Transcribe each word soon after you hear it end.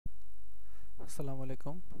আসসালামু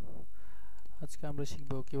আলাইকুম। আজকে আমরা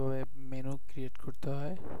শিখব কিভাবে মেনু ক্রিয়েট করতে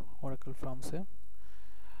হয় Oracle Forms-এ।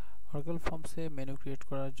 Oracle Forms-এ মেনু ক্রিয়েট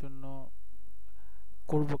করার জন্য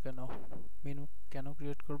মেনু কেন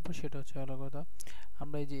ক্রিয়েট করব সেটা হচ্ছে হলো কথা।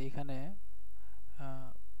 আমরা এই যে এখানে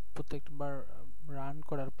প্রত্যেকবার রান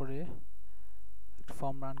করার পরে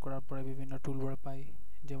ফর্ম রান করার পরে বিভিন্ন টুলবার পাই,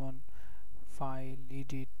 যেমন ফাইল,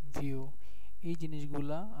 এডিট, ভিউ। এই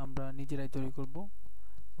জিনিসগুলা আমরা নিজেরাই তৈরি করব,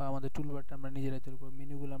 বা আমাদের টুলবারটা আমরা নিজেরাই তৈরি করব,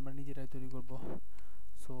 মেনুগুলো আমরা নিজেরাই তৈরি করব।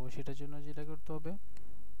 সো সেটার জন্য যেটা করতে হবে,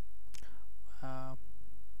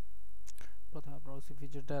 প্রথমে আপনার ওসি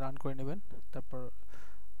ফিচারটা রান করে নেবেন, তারপর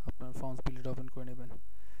আপনার ফর্মস বিল্ডার ওপেন করে নেবেন।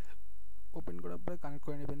 ওপেন করার পরে কানেক্ট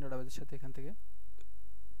করে নেবেন ডাটাবেসের সাথে। এখান থেকে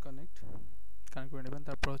কানেক্ট করে নেবেন।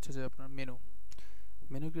 তারপর হচ্ছে যে আপনার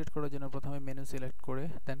মেনু ক্রিয়েট করার জন্য প্রথমে মেনু সিলেক্ট করে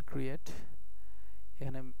দেন ক্রিয়েট।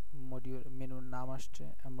 এখানে মডিউল মেনুর নাম আসছে,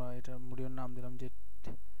 আমরা এটার মডিউল নাম দিলাম যে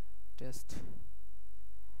টেস্ট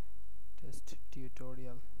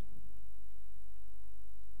টিউটোরিয়াল।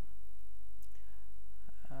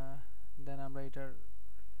 দেন আমরা এটার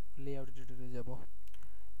লেআউট টিউটোরিয়ালে যাব।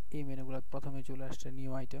 এই মেনুগুলো প্রথমে চলে আসছে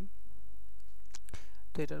নিউ আইটেম।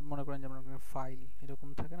 তো এটা মনে করেন যে আমরা ফাইল এরকম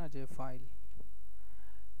থাকে না, যে ফাইল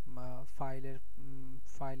বা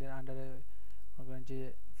ফাইলের আন্ডারে মনে করেন যে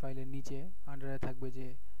ফাইলের নিচে আন্ডারে থাকবে যে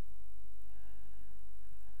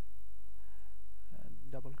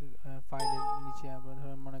ডাবল ক্লিক, ফাইলের নিচে আমরা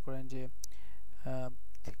ধরেন মনে করেন যে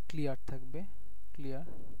ক্লিয়ার থাকবে,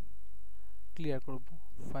 ক্লিয়ার করব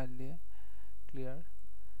ফাইল দিয়ে ক্লিয়ার।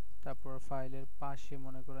 তারপর ফাইলের পাশে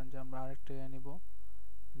মনে করেন যে আমরা আরেকটা নেব,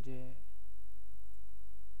 যে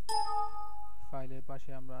ফাইলের পাশে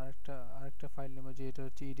আমরা আরেকটা ফাইল নেব, যে এটা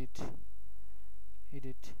হচ্ছে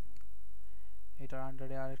এডিট। এটার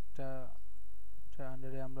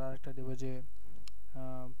আন্ডারে আমরা আরেকটা দেব, যে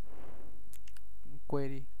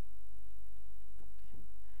কোয়েরি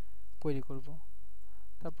করব।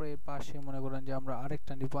 তারপরে এর পাশে মনে করেন যে আমরা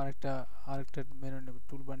আরেকটা নিব, আরেকটা মেনু নেব,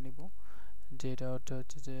 টুলবার নিব, যে এটা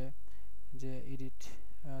হচ্ছে যে এডিট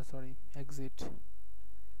এক্সিট।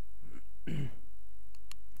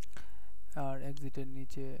 আর এক্সিটের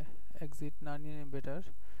নিচে এক্সিট না নিয়ে বেটার,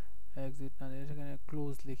 এক্সিট না নিয়ে এখানে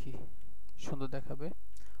ক্লোজ লিখি, সুন্দর দেখাবে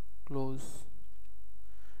ক্লোজ।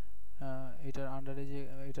 এটার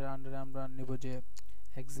আন্ডারে আমরা নেব যে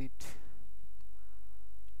এক্সিট।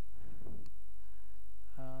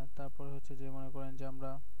 তারপর হচ্ছে যে মনে করেন যে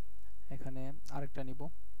আমরা এখানে আরেকটা নিব,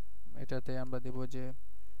 এটাতে আমরা দেব যে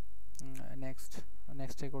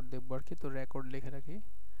নেক্সট রেকর্ড দেখবো আর কি। তো রেকর্ড লিখে রাখি,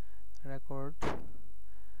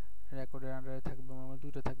 রেকর্ডের আন্ডারে থাকবে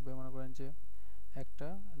দুটো থাকবে, মনে করেন যে একটা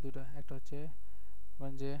হচ্ছে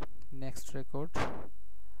মনে যে নেক্সট রেকর্ড,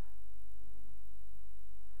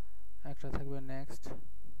 একটা থাকবে নেক্সট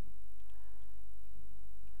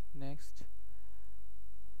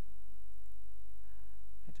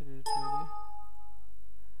এটা ডিলিট করে দিই।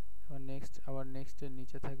 আবার নেক্সটের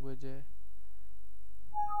নিচে থাকবে যে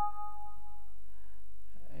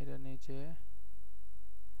এটা নিচে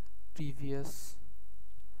প্রিভিয়াস,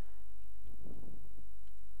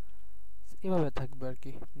 এভাবে থাকবে আর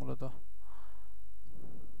কি মূলত।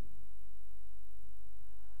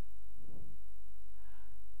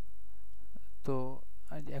 তো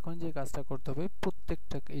এখন যে কাজটা করতে হবে,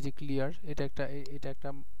 প্রত্যেকটা এই যে ক্লিয়ার, এটা একটা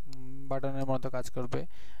বাটনের মতো কাজ করবে।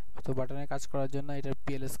 তো বাটনের কাজ করার জন্য এটার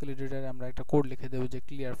PLSQL এডিটরে আমরা একটা কোড লিখে দেব, যে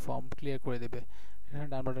ক্লিয়ার ফর্ম ক্লিয়ার করে দেবে। এখানে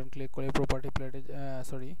ডান বাটন ক্লিক করে প্রপার্টি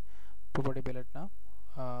প্যালেট না,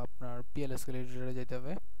 আপনার PLSQL এডিটরে যেতে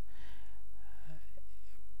হবে।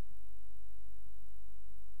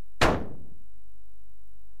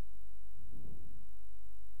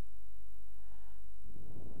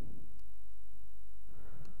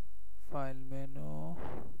 File menu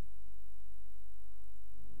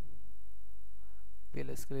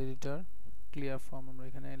PLSQL editor clear form, আমরা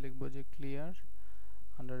এখানে লিখব যে ক্লিয়ার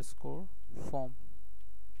আন্ডারস্কোর ফর্ম।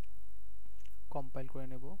 কম্পাইল করে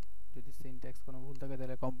নেব, যদি সিনট্যাক্স কোনো ভুল থাকে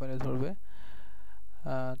তাহলে কম্পাইলে ধরবে।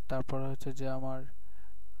 তারপর হচ্ছে যে আমার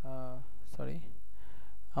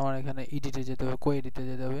এখানে এডিটে যেতে হবে, কোয়েরিতে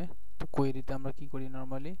যেতে হবে। তো কোয়েরিতে আমরা কি করি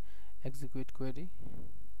নরমালি, এক্সিকিউট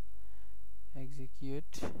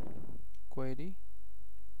কোয়েরি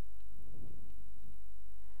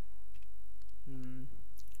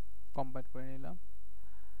কম্পাইল করে নিলাম।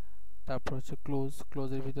 তারপর হচ্ছে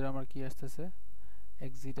ক্লোজের ভিতরে আমার কি আসতেছে,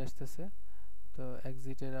 এক্সিট আসতেছে। তো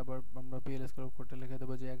এক্সিটের আবার আমরা PLSQL কোডটা লিখে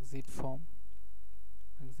দেবো, যে এক্সিট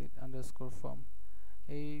আন্ডারস্কোর ফর্ম।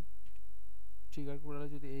 এই ট্রিগারগুলো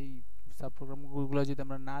যদি, এই সাবপ্রোগ্রামগুলো যদি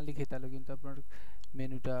আমরা না লিখি, তাহলে কিন্তু আপনার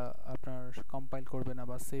মেনুটা আপনার কম্পাইল করবে না,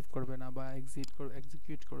 বা সেভ করবে না, বা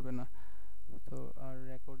এক্সিকিউট করবে না। তো আর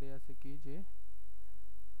রেকর্ডে আছে কি যে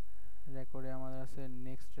রেকর্ডে আমাদের আছে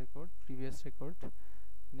next record, previous record.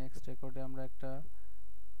 Next রেকর্ডে আমরা একটা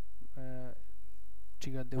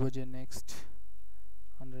ট্রিগার দেব যে next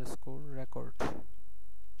underscore record,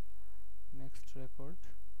 next record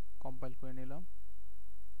compile করে নিলাম।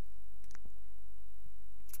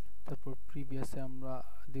 তারপর প্রিভিয়াসে আমরা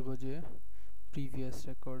দিব যে প্রিভিয়াস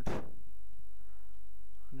রেকর্ড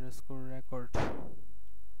আন্ডারস্কোর রেকর্ড।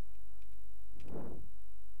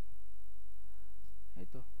 এই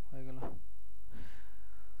তো হয়ে গেল,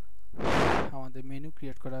 আমাদের মেনু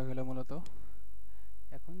ক্রিয়েট করা হয়ে গেল মূলত।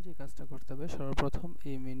 এখন যে কাজটা করতে হবে, সর্বপ্রথম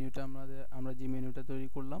এই মেনুটা আমরা যে মেনুটা তৈরি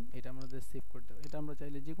করলাম এটা আমাদের সেভ করতে হবে। এটা আমরা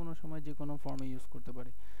চাইলে যে কোনো সময় যে কোনো ফর্মে ইউজ করতে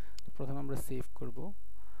পারি। তো প্রথমে আমরা সেভ করব,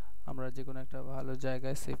 আমরা যে কোনো একটা ভালো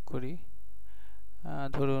জায়গায় সেভ করি।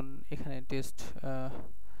 ধরুন এখানে টেস্ট,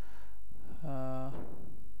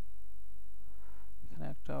 এখানে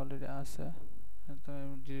একটা অলরেডি আছে, তো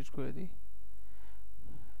আমি ডিলিট করে দিই।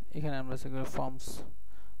 এখানে আমরা সেভ করে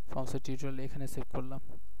ফর্মসের টিউটোরিয়াল এখানে সেভ করলাম।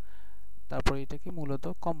 তারপর এটাকে মূলত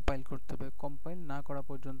কম্পাইল করতে হবে। কম্পাইল না করা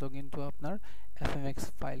পর্যন্ত কিন্তু আপনার এফএমএক্স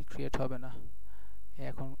ফাইল ক্রিয়েট হবে না।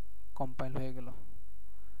 এখন কম্পাইল হয়ে গেল,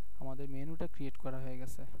 আমাদের মেনুটা ক্রিয়েট করা হয়ে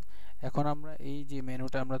গেছে। এখন আমরা এই যে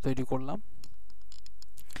মেনুটা আমরা তৈরি করলাম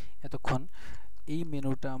এতক্ষণ, এই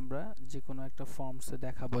মেনুটা আমরা যে কোনো একটা ফর্মসে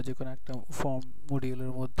দেখাবো, যে কোনো একটা ফর্ম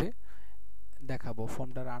মডিউলের মধ্যে দেখাবো।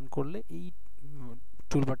 ফর্মটা রান করলে এই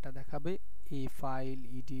টুলবারটা দেখাবে। এই ফাইল,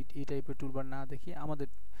 এডিট, এই টাইপের টুলবার না দেখিয়ে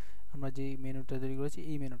আমরা যে মেনুটা তৈরি করেছি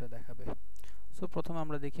এই মেনুটা দেখাবে। সো প্রথমে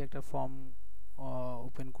আমরা দেখি একটা ফর্ম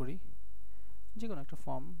ওপেন করি, যে কোনো একটা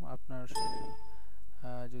ফর্ম আপনার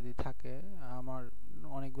যদি থাকে। আমার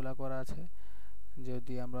অনেকগুলা করা আছে।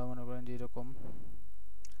 যদি আমরা মনে করেন যে এরকম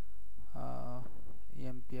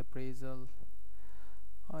ইএমপি অ্যাপ্রেজাল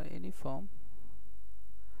আর any form,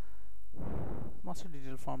 master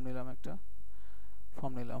detail form নিলাম, একটা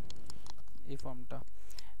ফর্ম নিলাম, এই ফর্মটা।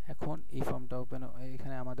 এখন এই ফর্মটা ওপেন,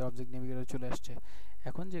 এখানে আমাদের অবজেক্ট নেভিগেটর চলে আসছে।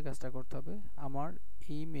 এখন যে কাজটা করতে হবে, আমার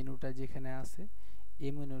এই মেনুটা যেখানে আছে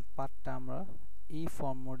এই মেনুর পার্টটা আমরা এই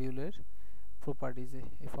ফর্ম মডিউলের প্রপার্টিজে,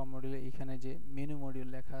 এই ফর্ম মডিউলে এখানে যে মেনু মডিউল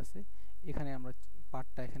লেখা আছে এখানে আমরা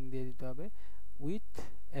পার্টটা এখানে দিয়ে দিতে হবে উইথ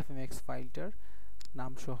এফএমএক্স ফাইলটার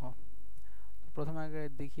নাম সহ। প্রথমে আগে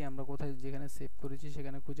দেখি আমরা কোথায় যেখানে সেভ করেছি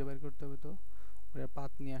সেখানে খুঁজে বের করতে হবে। তো ওটা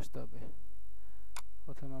পাথ নিয়ে আসতে হবে।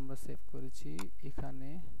 প্রথমে আমরা সেভ করেছি এখানে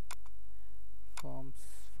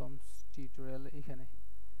ফর্মস টিউটোরিয়াল, এখানে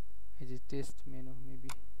এই যে টেস্ট মেনু,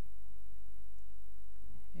 মেবি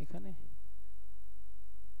এখানে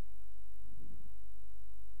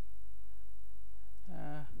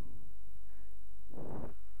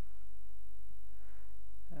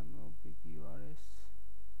MOPQRS,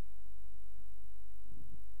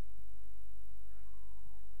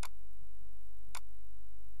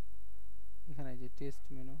 এখানে যে টেস্ট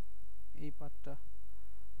মেনু এই পার্টটা।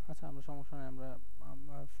 আচ্ছা, আমরা সমস্যা নেই,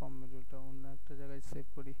 আমরা ফর্ম মডিউলটা অন্য একটা জায়গায় সেভ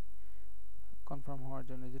করি কনফার্ম হওয়ার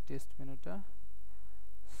জন্য। যে টেস্ট মেনুটা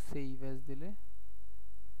সেভ অ্যাজ দিলে,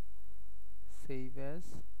 সেভ অ্যাজ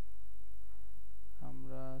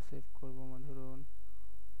আমরা সেভ করব, ধরুন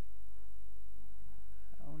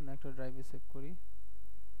অন্য একটা ড্রাইভে সেভ করি।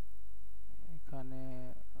 এখানে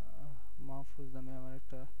মাহফুজ নামে আমার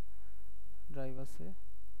একটা ড্রাইভ আছে,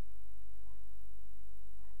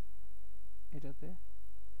 এটাতে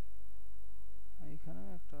এখানে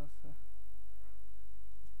একটা আছে,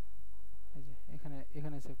 এই যে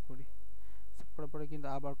এখানে সেভ করি। সেভ করার পরে কিন্তু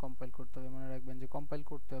আবার কম্পাইল করতে হবে। মনে রাখবেন যে কম্পাইল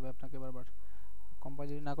করতে হবে আপনাকে বারবার। কম্পাইল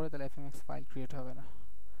যদি না করে তাহলে এফএমএক্স ফাইল ক্রিয়েট হবে না।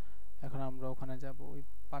 এখন আমরা ওখানে যাব, ওই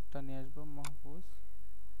পার্টটা নিয়ে আসবো, মাহফুজ,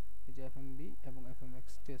 এই যে এফএমবি এবং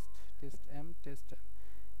এফএমএক্স টেস্ট এম।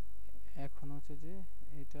 এখন হচ্ছে যে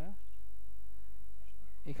এটা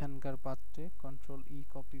এখানকার পার্টে কন্ট্রোল ই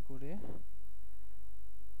কপি করে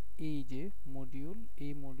এই যে মডিউল,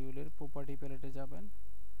 এই মডিউলের প্রপার্টি প্যালেটে যাবেন।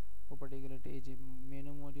 প্রপার্টি প্যালেটে এই যে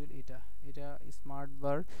মেনু মডিউল, এটা smart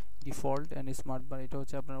bar default and smart বার, এটা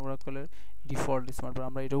হচ্ছে আপনার ওরাকলের ডিফল্ট স্মার্ট বার।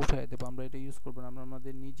 আমরা এটা উঠাই দেবো, আমরা এটা ইউজ করব না, আমরা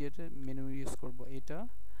আমাদের নিজের মেনু ইউজ করব। এটা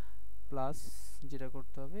প্লাস যেটা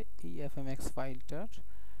করতে হবে, এই এফএমএক্স ফাইলটার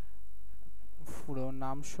পুরো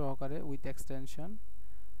নাম সহকারে উইথ এক্সটেনশন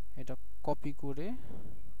এটা কপি করে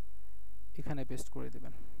এখানে পেস্ট করে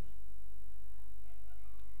দেবেন।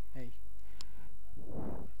 এই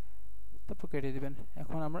তারপর কেটে দিবেন।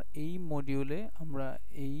 এখন আমরা এই মডিউলে আমরা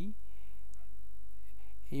এই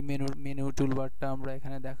মেনু টুলবারটা আমরা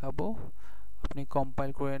এখানে দেখাবো। আপনি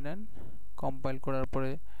কম্পাইল করে নেন, কম্পাইল করার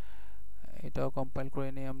পরে এটাও কম্পাইল করে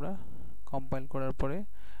নিই আমরা। কম্পাইল করার পরে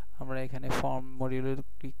আমরা এখানে ফর্ম মডিউলে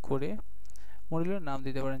ক্লিক করে মডিউলের নাম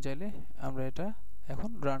দিতে পারেন চাইলে। আমরা এটা এখন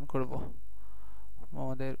রান করব।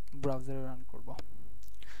 আমাদের ব্রাউজারে রান করব।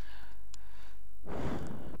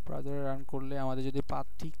 ব্রাউজারে রান করলে আমাদের যদি পাথ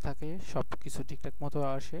ঠিক থাকে, সব কিছু ঠিকঠাক মতো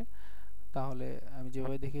আসে, তাহলে আমি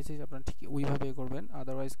যেভাবে দেখিয়েছি আপনারা ঠিক ওইভাবেই করবেন,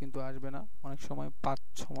 আদারওয়াইজ কিন্তু আসবে না। অনেক সময় পাথ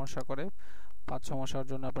সমস্যা করে। পাথ সমস্যার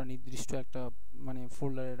জন্য আপনারা নির্দিষ্ট একটা মানে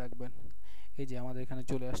ফোল্ডারে রাখবেন। এই যে আমাদের এখানে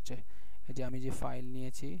চলে আসছে, এই যে আমি যে ফাইল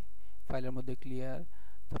নিয়েছি, ফাইলের মধ্যে ক্লিয়ার,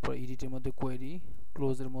 তারপর এডিটের মধ্যে কোয়েরি,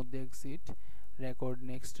 ক্লোজের মধ্যে এক্সিট, রেকর্ড,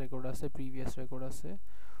 নেক্সট রেকর্ড আছে, প্রিভিয়াস রেকর্ড আছে।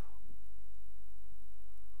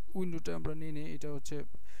 উইন্ডোটা আমরা নিয়ে নিই, এটা হচ্ছে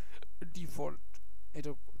ডিফল্ট,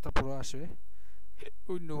 এটা তারপরে আসবে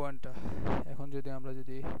উইন্ডো ওয়ানটা। এখন যদি আমরা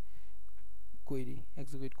কোয়েরি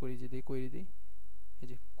এক্সিকিউট করি, যদি কোয়েরি দিই, এই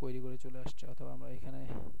যে কোয়েরি করে চলে আসছে। অথবা আমরা এখানে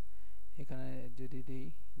এখানে যদি দিই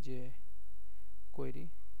যে কোয়েরি,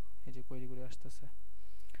 এই যে কোয়েরি করে আসতেছে।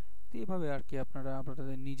 তো এইভাবে আর কি আপনারা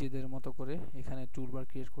আপনাদের নিজেদের মতো করে এখানে টুলবার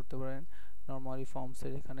ক্রিয়েট করতে পারেন। নর্মালি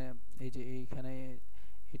ফর্মসের এখানে এই যে এইখানে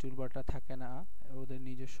এই টুলবারটা থাকে না, ওদের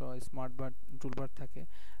নিজস্ব স্মার্ট বার টুলবার থাকে।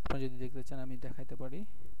 আপনারা যদি দেখতে চান আমি দেখাইতে পারি।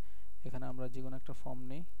 এখানে আমরা যে কোনো একটা ফর্ম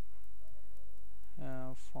নেই,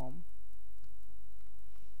 ফর্ম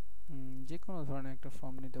যে কোনো ধরনের একটা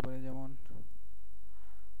ফর্ম নিতে পারি, যেমন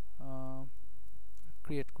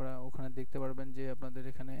ক্রিয়েট করা। ওখানে দেখতে পারবেন যে আপনাদের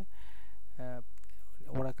এখানে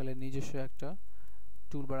ওরাকলের নিজস্ব একটা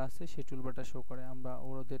টুলবার আছে, সেই টুলবারটা শো করে। আমরা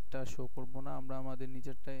ওদেরটা শো করব না, আমরা আমাদের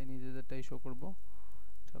নিজেদেরটাই শো করব।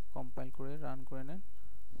 কম্পাইল করে রান করে নেন।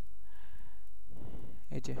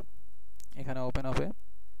 এই যে এখানে ওপেন হবে।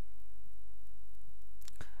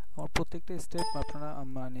 আমার প্রত্যেকটা স্টেপ আপনারা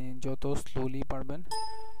মানে যত স্লোলি পারবেন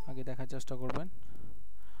আগে দেখার চেষ্টা করবেন।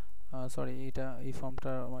 সরি, এই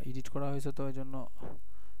ফর্মটা এডিট করা হয়েছে, তো এই জন্য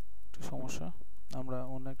একটু সমস্যা। আমরা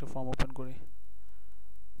অন্য একটা ফর্ম ওপেন করি।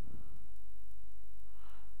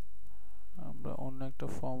 আমরা অন্য একটা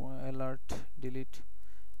ফর্ম, অ্যালার্ট, ডিলিট,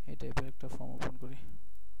 এই টাইপের একটা ফর্ম ওপেন করি।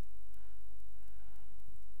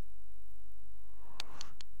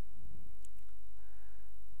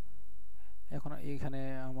 এখন এখানে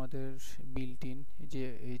আমাদের বিল্ট ইন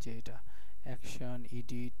এই যে এটা অ্যাকশন,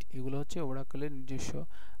 এডিট, এগুলো হচ্ছে ওরাকলের নিজস্ব।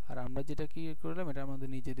 আর আমরা যেটা কি করলাম, এটা আমাদের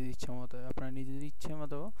নিজেদের ইচ্ছা মতো, আপনারা নিজেদের ইচ্ছে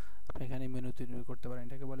মতো আপনি এখানে মেনু তৈরি করতে পারেন।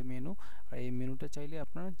 এটাকে বলে মেনু। আর এই মেনুটা চাইলে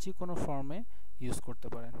আপনারা যে কোনো ফর্মে ইউজ করতে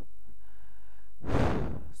পারেন।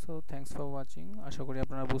 So thanks for watching. আশা করি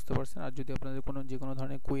আপনারা বুঝতে পারছেন। আর যদি আপনাদের যে কোনো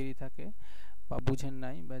ধরনের কোয়েরি থাকে বা বুঝেন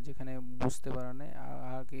নাই, বা যেখানে বুঝতে পারেন নাই,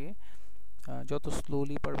 আগে যত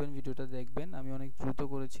স্লোলি পারবেন ভিডিওটা দেখবেন। আমি অনেক দ্রুত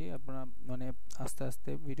করেছি, আপনারা মানে আস্তে আস্তে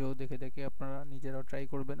ভিডিও দেখে দেখে আপনারা নিজেরাও ট্রাই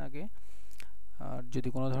করবেন আগে। আর যদি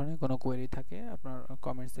কোনো ধরনের কোনো কোয়েরি থাকে আপনার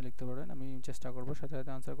কমেন্টসে লিখতে পারেন, আমি চেষ্টা করব সাথে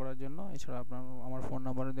সাথে আনসার করার জন্য। এছাড়া আমার ফোন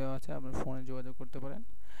নাম্বারও দেওয়া আছে, আপনার ফোনে যোগাযোগ করতে পারেন।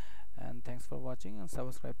 And thanks for watching and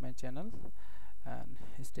subscribe my channel and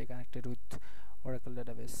stay connected with Oracle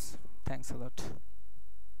database. Thanks a lot.